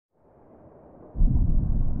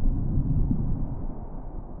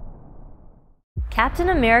Captain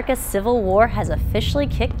America Civil War has officially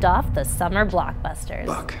kicked off the summer blockbusters.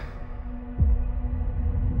 Buck,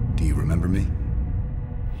 do you remember me?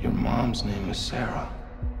 Your mom's name was Sarah.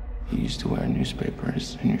 You used to wear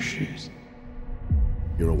newspapers in your shoes.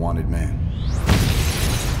 You're a wanted man.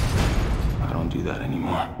 I don't do that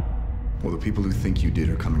anymore. Well, the people who think you did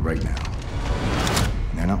are coming right now.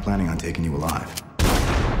 And they're not planning on taking you alive.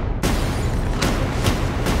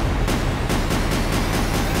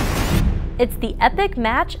 It's the epic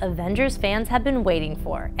match Avengers fans have been waiting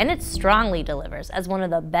for, and it strongly delivers as one of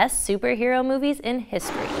the best superhero movies in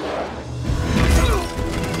history.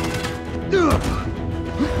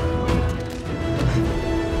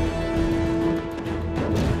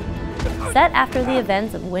 Set after the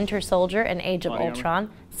events of Winter Soldier and Age of Ultron,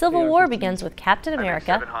 Civil War begins with Captain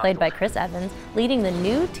America, played by Chris Evans, leading the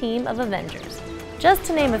new team of Avengers. Just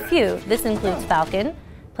to name a few, this includes Falcon,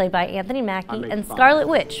 played by Anthony Mackie, and Scarlet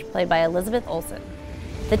Witch, played by Elizabeth Olsen.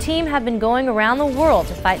 The team have been going around the world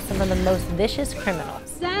to fight some of the most vicious criminals.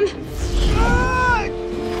 Sam?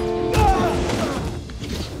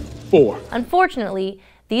 4. Unfortunately,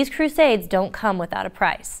 these crusades don't come without a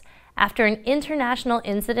price. After an international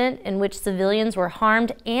incident in which civilians were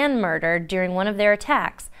harmed and murdered during one of their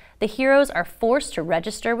attacks, the heroes are forced to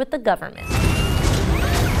register with the government.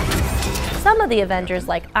 Some of the Avengers,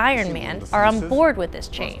 like Iron Man, are on board with this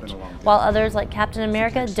change, while others, like Captain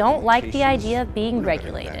America, don't like the idea of being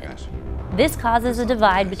regulated. This causes a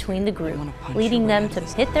divide between the group, leading them to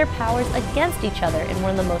pit their powers against each other in one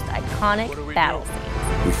of the most iconic battle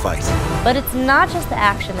scenes. We fight. But it's not just the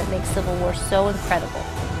action that makes Civil War so incredible.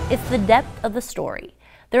 It's the depth of the story.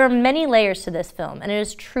 There are many layers to this film, and it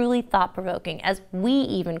is truly thought-provoking as we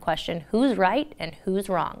even question who's right and who's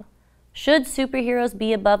wrong. Should superheroes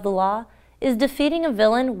be above the law? Is defeating a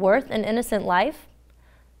villain worth an innocent life?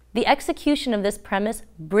 The execution of this premise,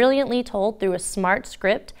 brilliantly told through a smart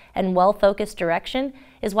script and well-focused direction,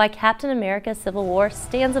 is why Captain America Civil War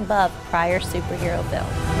stands above prior superhero films.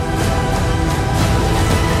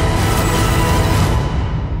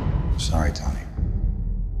 Sorry, Tony.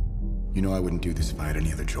 You know I wouldn't do this if I had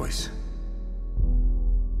any other choice.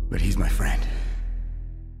 But he's my friend.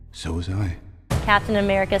 So was I. Captain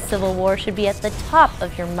America Civil War should be at the top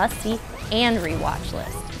of your must-see and rewatch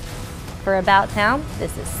list. For About Town,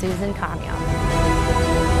 this is Susan Kamyam.